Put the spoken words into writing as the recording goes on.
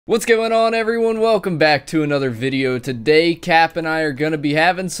What's going on, everyone? Welcome back to another video. Today, Cap and I are going to be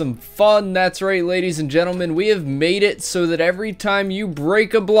having some fun. That's right, ladies and gentlemen. We have made it so that every time you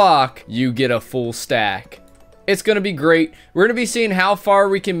break a block, you get a full stack. It's going to be great. We're going to be seeing how far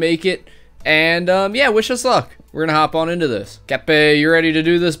we can make it. And, yeah, wish us luck. We're going to hop on into this. Cape, you ready to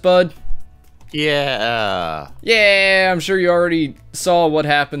do this, bud? Yeah. Yeah, I'm sure you already saw what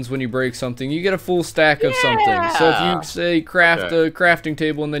happens when you break something. You get a full stack of something. So if you say craft a crafting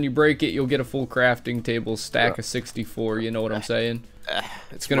table and then you break it, you'll get a full crafting table stack of 64. You know what I'm saying?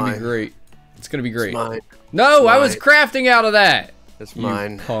 It's going to be great. It's going to be great. No, I was crafting out of that. It's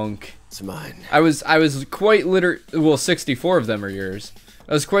mine. You punk. It's mine. I was quite literally, well, 64 of them are yours.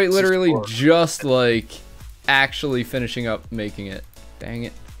 I was quite literally 64. Just like actually finishing up making it. Dang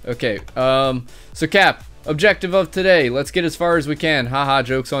it. Okay, so Cap, objective of today, let's get as far as we can. Haha,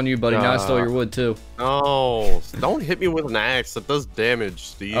 joke's on you, buddy. Now I stole your wood, too. No, don't hit me with an axe. That does damage,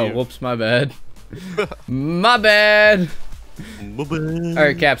 Steve. Oh, whoops, my bad. My bad.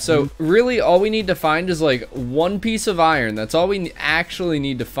 Alright, Cap, so really all we need to find is like one piece of iron. That's all we actually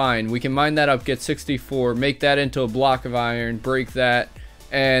need to find. We can mine that up, get 64, make that into a block of iron, break that,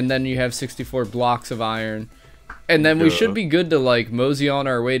 and then you have 64 blocks of iron. And then we should be good to like mosey on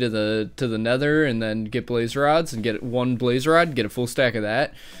our way to the nether and then get blaze rods and get one blaze rod, get a full stack of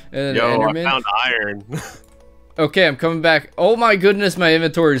that. And then Enderman. I found iron. Okay, I'm coming back. Oh my goodness, my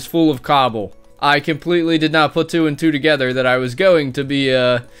inventory is full of cobble. I completely did not put two and two together that I was going to be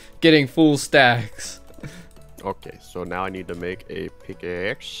getting full stacks. Okay, so now I need to make a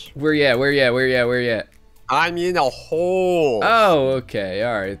pickaxe. Where you at? Where you at? Where you at? Where you at? I'm in a hole. Oh, okay.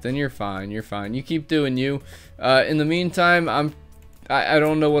 All right, then you're fine. You're fine. You keep doing you. In the meantime, I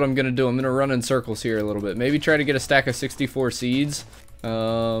don't know what I'm gonna do. I'm gonna run in circles here a little bit. Maybe try to get a stack of 64 seeds.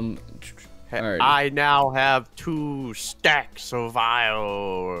 Alright. I now have 2 stacks of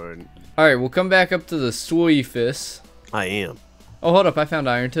iron. Alright, we'll come back up to the surface. I am. Oh, hold up. I found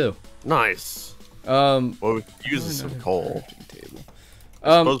iron too. Nice. Well, we can use some coal.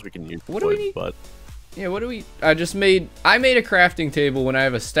 I suppose we can use wood, but... Yeah, what do we... I made a crafting table when I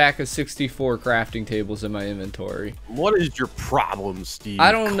have a stack of 64 crafting tables in my inventory. What is your problem, Steve?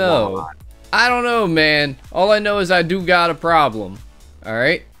 I don't know. I don't know, man. All I know is I do got a problem.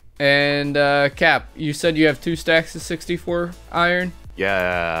 Alright? And, Cap, you said you have 2 stacks of 64 iron?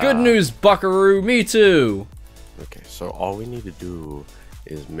 Yeah. Good news, buckaroo. Me too. Okay, so all we need to do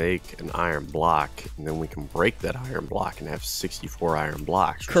is make an iron block, and then we can break that iron block and have 64 iron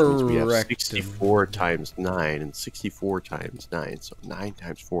blocks. Which means we have 64 times 9, and 64 times 9. So 9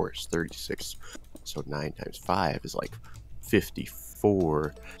 times 4 is 36. So 9 times 5 is like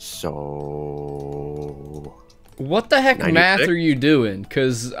 54. So... What the heck 96? math are you doing?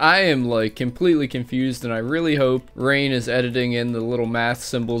 Because I am like completely confused, and I really hope Rain is editing in the little math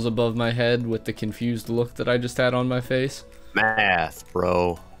symbols above my head with the confused look that I just had on my face. Math,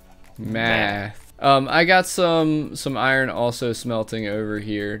 bro. Math. I got some iron also smelting over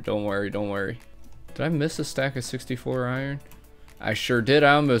here. Don't worry, don't worry. Did I miss a stack of 64 iron? I sure did.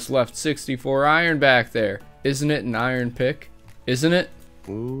 I almost left 64 iron back there. Isn't it an iron pick? Isn't it?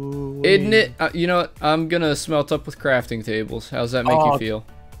 Ooh. Isn't it? You know what? I'm gonna smelt up with crafting tables. How's that make you feel?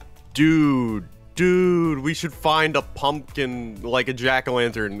 Dude, we should find a pumpkin, like a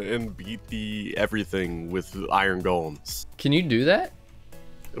jack-o'-lantern, and beat the everything with iron golems. Can you do that?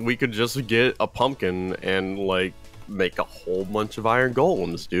 We could just get a pumpkin and, like, make a whole bunch of iron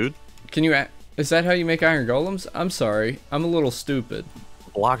golems, dude. Can you... Is that how you make iron golems? I'm sorry. I'm a little stupid.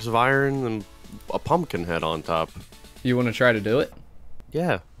 Blocks of iron and a pumpkin head on top. You want to try to do it?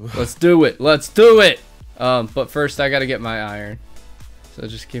 Yeah. Let's do it. Let's do it! But first I gotta get my iron. So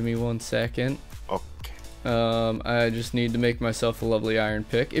just give me 1 second. Okay. I just need to make myself a lovely iron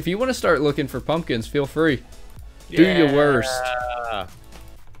pick. If you want to start looking for pumpkins, feel free. Do your worst.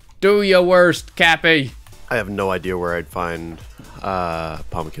 Do your worst, Cappy. I have no idea where I'd find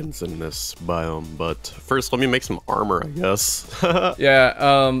pumpkins in this biome, but first let me make some armor, I guess.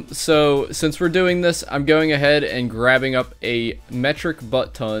 Yeah, so since we're doing this, I'm going ahead and grabbing up a metric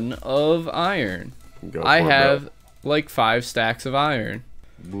butt ton of iron. I have like 5 stacks of iron.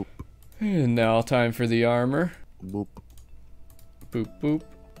 Boop. And now time for the armor. Boop. Boop boop.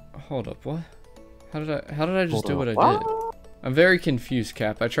 Hold up, what? How did I just do what I did? I'm very confused,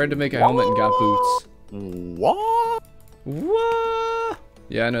 Cap. I tried to make a helmet and got boots. What? What?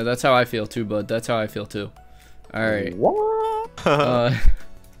 Yeah, I know. That's how I feel too, bud. That's how I feel too. Alright. What?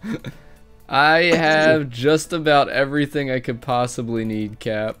 I have just about everything I could possibly need,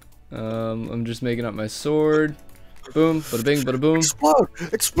 Cap. I'm just making up my sword. Boom, bada bing, bada boom. Explode!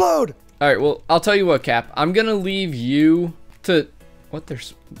 Explode! Alright, well, I'll tell you what, Cap. I'm gonna leave you to What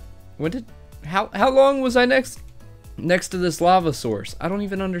there's... When did... How long was I next to this lava source? I don't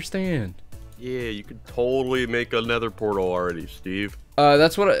even understand. Yeah, you could totally make a nether portal already, Steve.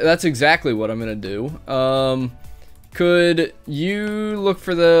 That's exactly what I'm gonna do. Could you look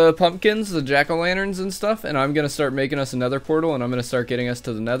for the pumpkins, the jack-o'-lanterns and stuff, and I'm gonna start making us a nether portal, and I'm gonna start getting us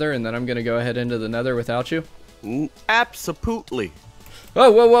to the nether, and then I'm gonna go ahead into the nether without you? Absolutely. Oh,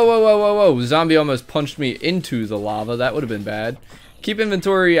 whoa, whoa, whoa, whoa, whoa, whoa. Zombie almost punched me into the lava. That would have been bad. Keep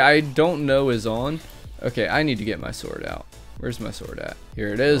inventory, I don't know is on. Okay, I need to get my sword out. Where's my sword at?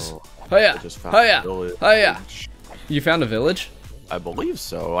 Here it is. Hiya! Hiya! Hiya! You found a village? I believe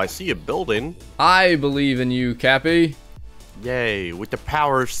so. I see a building. I believe in you, Cappy. Yay. With the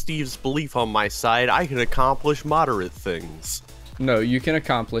power of Steve's belief on my side, I can accomplish moderate things. No, you can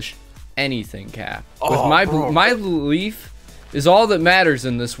accomplish anything, Cap. Oh, With my belief is all that matters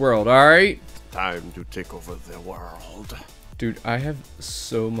in this world, alright? Time to take over the world. Dude, I have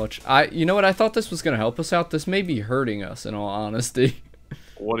so much... You know what? I thought this was going to help us out. This may be hurting us, in all honesty.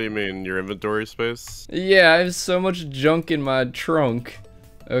 What do you mean, your inventory space? Yeah, I have so much junk in my trunk.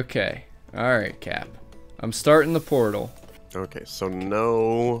 Okay. Alright, Cap. I'm starting the portal. Okay, so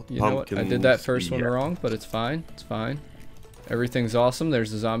no You know what? I did that first one wrong, but it's fine. It's fine. Everything's awesome.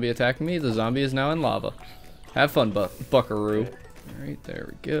 There's a zombie attacking me. The zombie is now in lava. Have fun, buckaroo. Alright,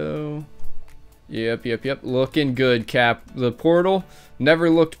 there we go. Yep, yep, yep. Looking good, Cap. The portal never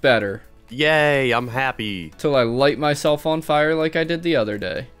looked better. Yay, I'm happy. Till I light myself on fire like I did the other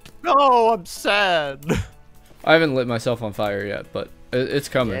day. No, I'm sad. I haven't lit myself on fire yet, but it's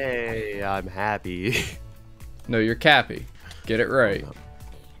coming. Yay, I'm happy. No, you're Cappy. Get it right.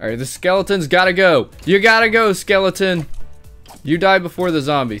 Alright, the skeleton's gotta go. You gotta go, skeleton. You die before the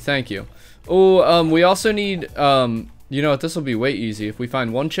zombie. Thank you. Oh, we also need, you know what? This will be way easy. If we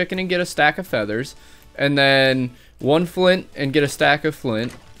find one chicken and get a stack of feathers, and then one flint and get a stack of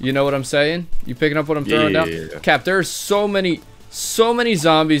flint. You know what I'm saying? You picking up what I'm throwing down? Cap, there are so many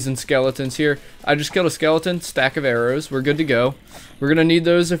zombies and skeletons here. I just killed a skeleton, stack of arrows. We're good to go. We're going to need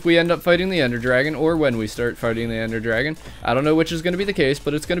those if we end up fighting the Ender Dragon, or when we start fighting the Ender Dragon. I don't know which is going to be the case,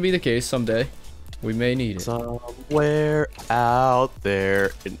 but it's going to be the case someday. We may need it. Somewhere out there,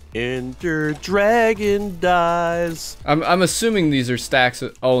 an Ender Dragon dies. I'm assuming these are stacks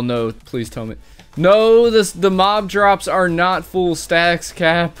of... Oh, no. Please tell me. No, the mob drops are not full stacks,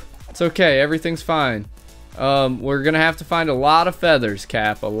 Cap. It's okay. Everything's fine. We're gonna have to find a lot of feathers,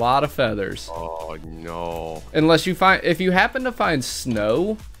 Cap. A lot of feathers. Oh no. Unless you find, if you happen to find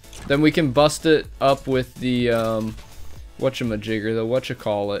snow, then we can bust it up with the whatchamajigger, the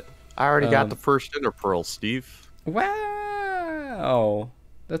whatchacallit. I already got the first Ender Pearl, Steve. Wow,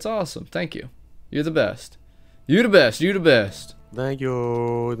 that's awesome. Thank you. You're the best. You the best. You the best. Thank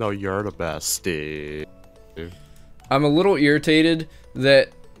you. No, you're the best, Steve. I'm a little irritated that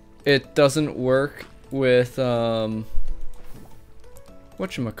it doesn't work with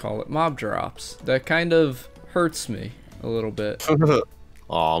whatchamacallit, mob drops. That kind of hurts me a little bit.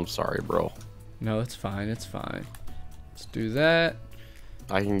 Oh, I'm sorry, bro. No, it's fine. It's fine. Let's do that.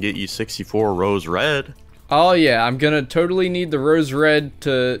 I can get you 64 rose red. Oh yeah, I'm gonna totally need the rose red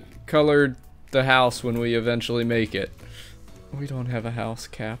to color the house when we eventually make it. We don't have a house,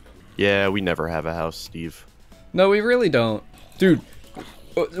 Cap. Yeah, we never have a house, Steve. No, we really don't. Dude,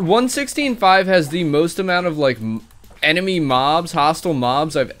 116.5 has the most amount of, like, enemy mobs, hostile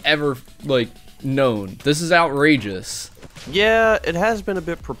mobs I've ever, like, known. This is outrageous. Yeah, it has been a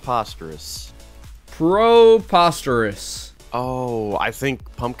bit preposterous. Preposterous. Oh, I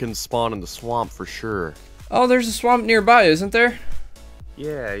think pumpkins spawn in the swamp for sure. Oh, there's a swamp nearby, isn't there?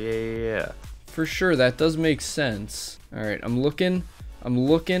 Yeah. For sure, that does make sense. Alright, I'm looking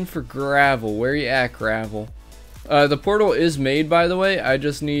for gravel. Where you at, gravel? The portal is made, by the way. I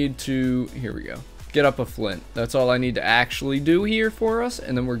just need to, here we go, get up a flint. That's all I need to actually do here for us,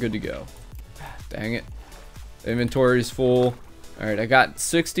 and then we're good to go. Dang it. Inventory's full. Alright, I got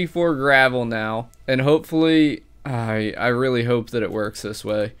 64 gravel now, and hopefully, I really hope that it works this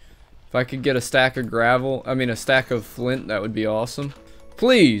way. If I could get a stack of gravel, I mean a stack of flint, that would be awesome.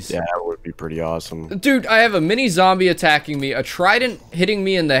 Please. Yeah, that would be pretty awesome. Dude, I have a mini zombie attacking me, a trident hitting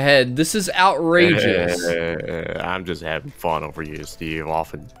me in the head. This is outrageous. I'm just having fun over you, Steve.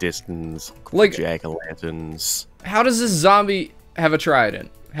 Off in distance, like jack-o'-lanterns. How does this zombie have a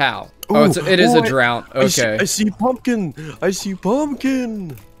trident? How? Ooh, oh, it is a drought. Okay. I see pumpkin. I see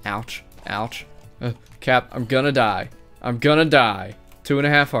pumpkin. Ouch. Ouch. Cap, I'm gonna die. I'm gonna die.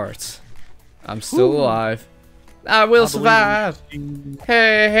 2.5 hearts. I'm still alive. I will survive.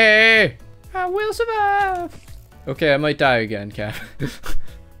 Hey, I will survive. Okay, I might die again, Cap.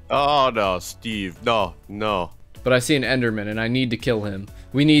 Oh no, Steve, no. But I see an Enderman, and I need to kill him.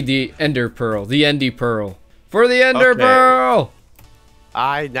 We need the Ender Pearl. The Endy Pearl. For the Ender Pearl!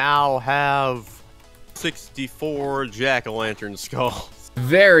 I now have 64 jack-o'-lantern skulls.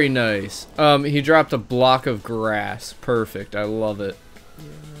 Very nice. He dropped a block of grass. Perfect. I love it.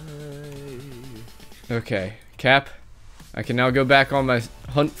 Yay. Okay, Cap. I can now go back on my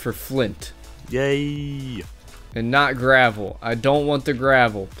hunt for flint. Yay. And not gravel. I don't want the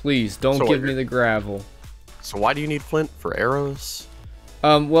gravel. Please, don't give me the gravel. So why do you need flint? For arrows?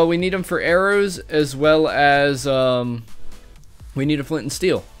 Well, we need them for arrows, as well as, we need a flint and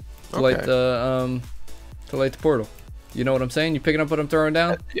steel to light the portal. You know what I'm saying? You picking up what I'm throwing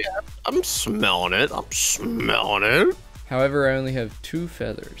down? Yeah, I'm smelling it. I'm smelling it. However, I only have 2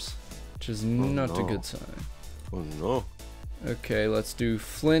 feathers, which is not a good sign. Oh, no. Okay, let's do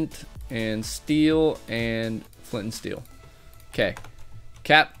flint and steel and flint and steel. Okay.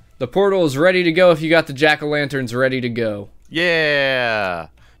 Cap, the portal is ready to go if you got the jack-o'-lanterns ready to go. Yeah.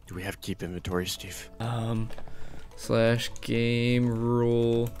 Do we have to keep inventory, Steve? / game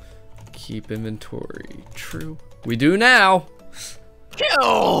rule keep inventory. True. We do now. Kill.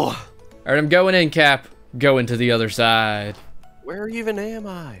 All right, I'm going in, Cap. Going to the other side. Where even am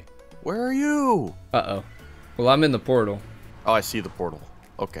I? Where are you? Uh-oh. Well, I'm in the portal. Oh, I see the portal.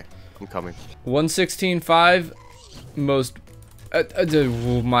 Okay, I'm coming. 116.5. Most...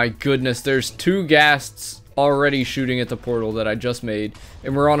 oh my goodness, there's 2 ghasts already shooting at the portal that I just made.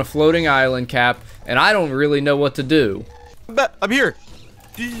 And we're on a floating island, Cap. And I don't really know what to do. I'm here.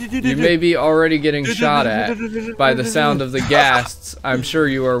 You may be already getting shot at by the sound of the ghasts. I'm sure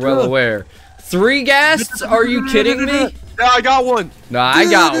you are well aware. 3 ghasts? Are you kidding me? No, I got one. No, I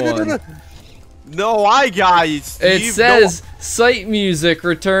got one. No, I got it, Steve. It says Sitemusic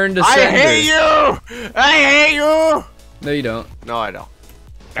return to sender. I hate you. I hate you. No, you don't. No, I don't.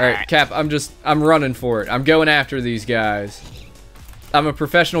 All right, Cap. I'm running for it. I'm going after these guys. I'm a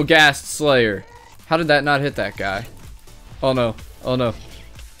professional ghast slayer. How did that not hit that guy? Oh no. Oh no.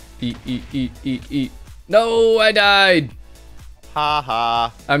 Eat, eat, eat, eat, eat. No, I died. Ha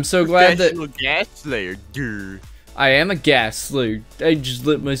ha. I'm so glad that... Professional gas slayer, dude. I am a gas slayer. I just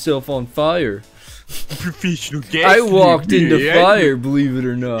lit myself on fire. Professional gas I walked into fire, believe it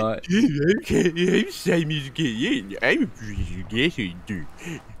or not. I'm a professional gas slayer, dude.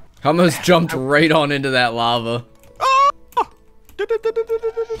 I almost jumped right on into that lava.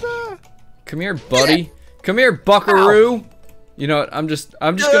 Come here, buddy. Come here, buckaroo. You know what? I'm just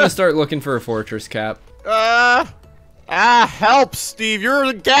gonna start looking for a fortress, Cap. Help, Steve! You're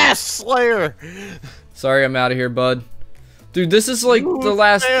a gas slayer. Sorry, I'm out of here, bud. Dude, this is like the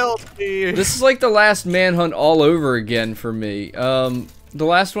last. This is like the last manhunt all over again for me. The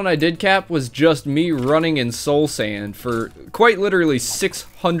last one I did, Cap, was just me running in soul sand for quite literally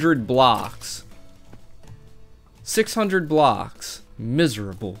 600 blocks. 600 blocks.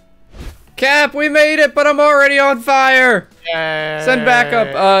 Miserable. Cap, we made it, but I'm already on fire! Yay. Send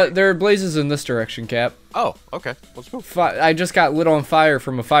backup. There are blazes in this direction, Cap. Oh, okay. Let's go. I just got lit on fire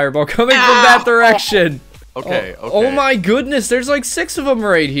from a fireball coming from that direction. Okay, okay. Oh my goodness, there's like 6 of them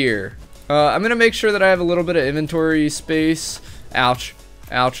right here. I'm gonna make sure that I have a little bit of inventory space. Ouch.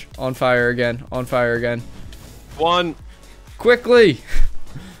 Ouch. On fire again. On fire again. One. Quickly!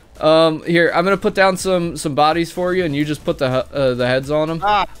 Here, I'm gonna put down some bodies for you, and you just put the heads on them.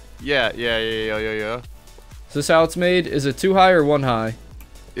 Ah! Yeah. Is this how it's made? Is it too high or 1 high?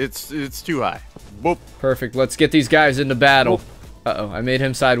 It's too high. Whoop. Perfect. Let's get these guys into battle. Uh-oh, I made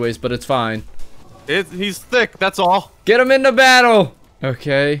him sideways, but it's fine. He's thick, that's all. Get him into battle!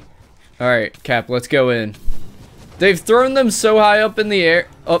 Okay. Alright, Cap, let's go in. They've thrown them so high up in the air.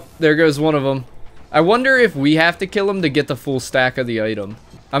 Oh, there goes one of them. I wonder if we have to kill him to get the full stack of the item.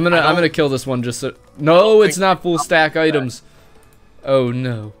 I'm gonna kill this one just so... No, it's not full stack items. Oh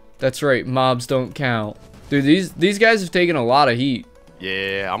no. That's right, mobs don't count. Dude, these guys have taken a lot of heat.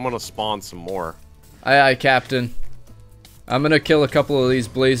 Yeah, I'm gonna spawn some more. Aye, aye, Captain. I'm gonna kill a couple of these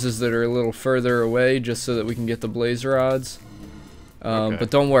blazes that are a little further away just so that we can get the blaze rods. Okay. But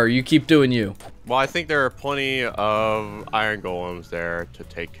don't worry, you keep doing you. Well, I think there are plenty of iron golems there to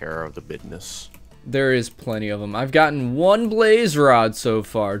take care of the business. There is plenty of them. I've gotten 1 blaze rod so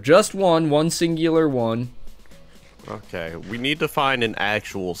far. Just one singular one. Okay, we need to find an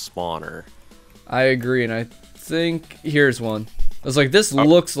actual spawner. I agree, and I think... Here's one. I was like, this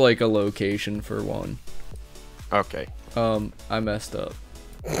looks like a location for one. Okay. I messed up.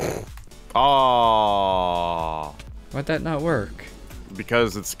 Oh. Why'd that not work?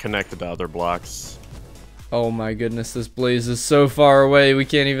 Because it's connected to other blocks. Oh my goodness, this blaze is so far away, we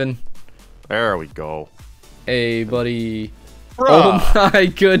can't even... There we go. Hey, buddy. Bruh. Oh my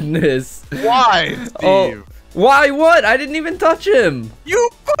goodness. Why, Steve? Oh, Why? What? I didn't even touch him. You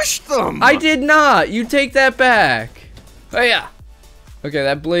pushed them. I did not. You take that back. Oh yeah. Okay,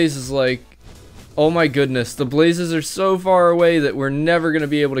 that blaze is like, oh my goodness. The blazes are so far away that we're never going to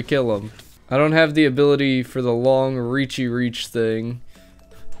be able to kill them. I don't have the ability for the long reachy reach thing.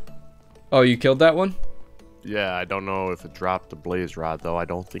 Oh, you killed that one? Yeah, I don't know if it dropped the blaze rod though. I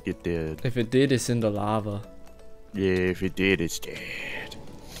don't think it did. If it did, it's in the lava. Yeah, if it did, it's dead.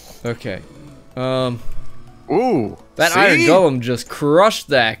 Okay. Ooh. That iron golem just crushed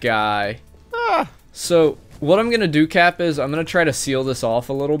that guy. Ah. So, what I'm going to do, Cap, is I'm going to try to seal this off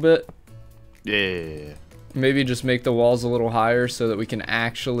a little bit. Yeah. Maybe just make the walls a little higher so that we can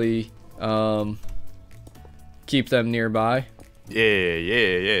actually keep them nearby. Yeah.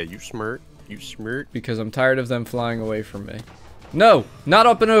 You smart. You smart. Because I'm tired of them flying away from me. No, not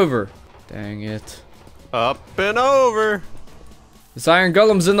up and over. Dang it. Up and over. This iron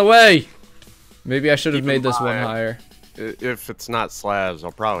golem's in the way. Maybe I should have made this one higher. If it's not slabs,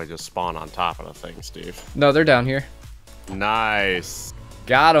 I'll probably just spawn on top of the thing, Steve. No, they're down here. Nice.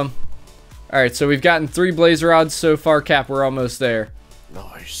 Got them. Alright, so we've gotten 3 blaze rods so far, Cap. We're almost there.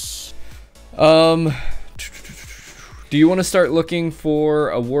 Nice. Do you want to start looking for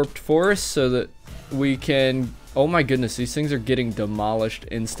a warped forest so that we can... Oh my goodness, these things are getting demolished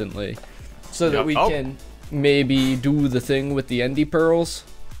instantly. So that we can maybe do the thing with the endy pearls.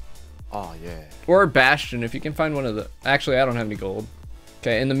 Oh, yeah. Or a bastion, if you can find one of the... Actually, I don't have any gold.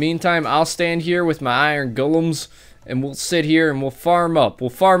 Okay, in the meantime, I'll stand here with my iron golems, and we'll sit here and we'll farm up. We'll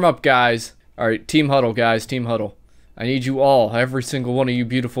farm up, guys. Alright, team huddle, guys. Team huddle. I need you all, every single one of you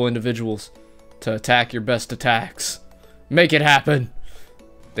beautiful individuals, to attack your best attacks. Make it happen.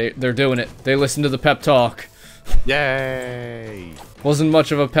 They're doing it. They listened to the pep talk. Yay. Wasn't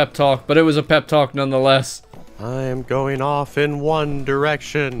much of a pep talk, but it was a pep talk nonetheless. I am going off in one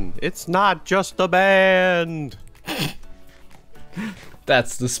direction. It's not just a band.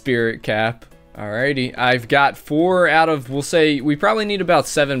 That's the spirit, Cap. Alrighty, I've got 4 out of, we'll say, we probably need about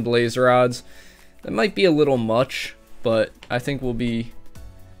 7 blaze rods. That might be a little much, but I think we'll be,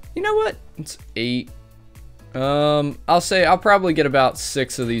 you know what? It's 8. I'll say I'll probably get about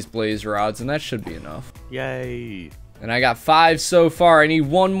 6 of these blaze rods, and that should be enough. Yay. And I got 5 so far. I need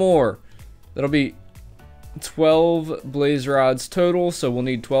 1 more. That'll be 12 blaze rods total, so we'll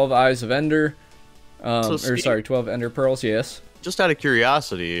need 12 eyes of ender. Sorry, 12 ender pearls, yes. Just out of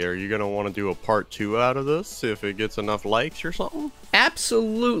curiosity, are you going to want to do a part 2 out of this if it gets enough likes or something?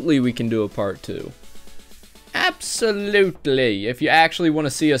 Absolutely, we can do a part 2. Absolutely. If you actually want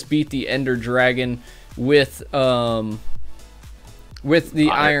to see us beat the ender dragon with the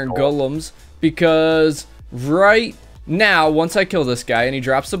iron golems, because right now, once I kill this guy and he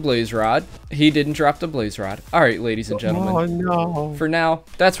drops the blaze rod, he didn't drop the blaze rod. All right, ladies and gentlemen. Oh, no. For now,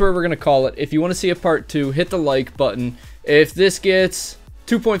 that's where we're going to call it. If you want to see a part 2, hit the like button. If this gets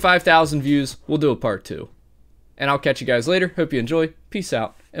 2.5 thousand views, we'll do a part 2. And I'll catch you guys later. Hope you enjoy. Peace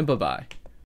out, and bye-bye.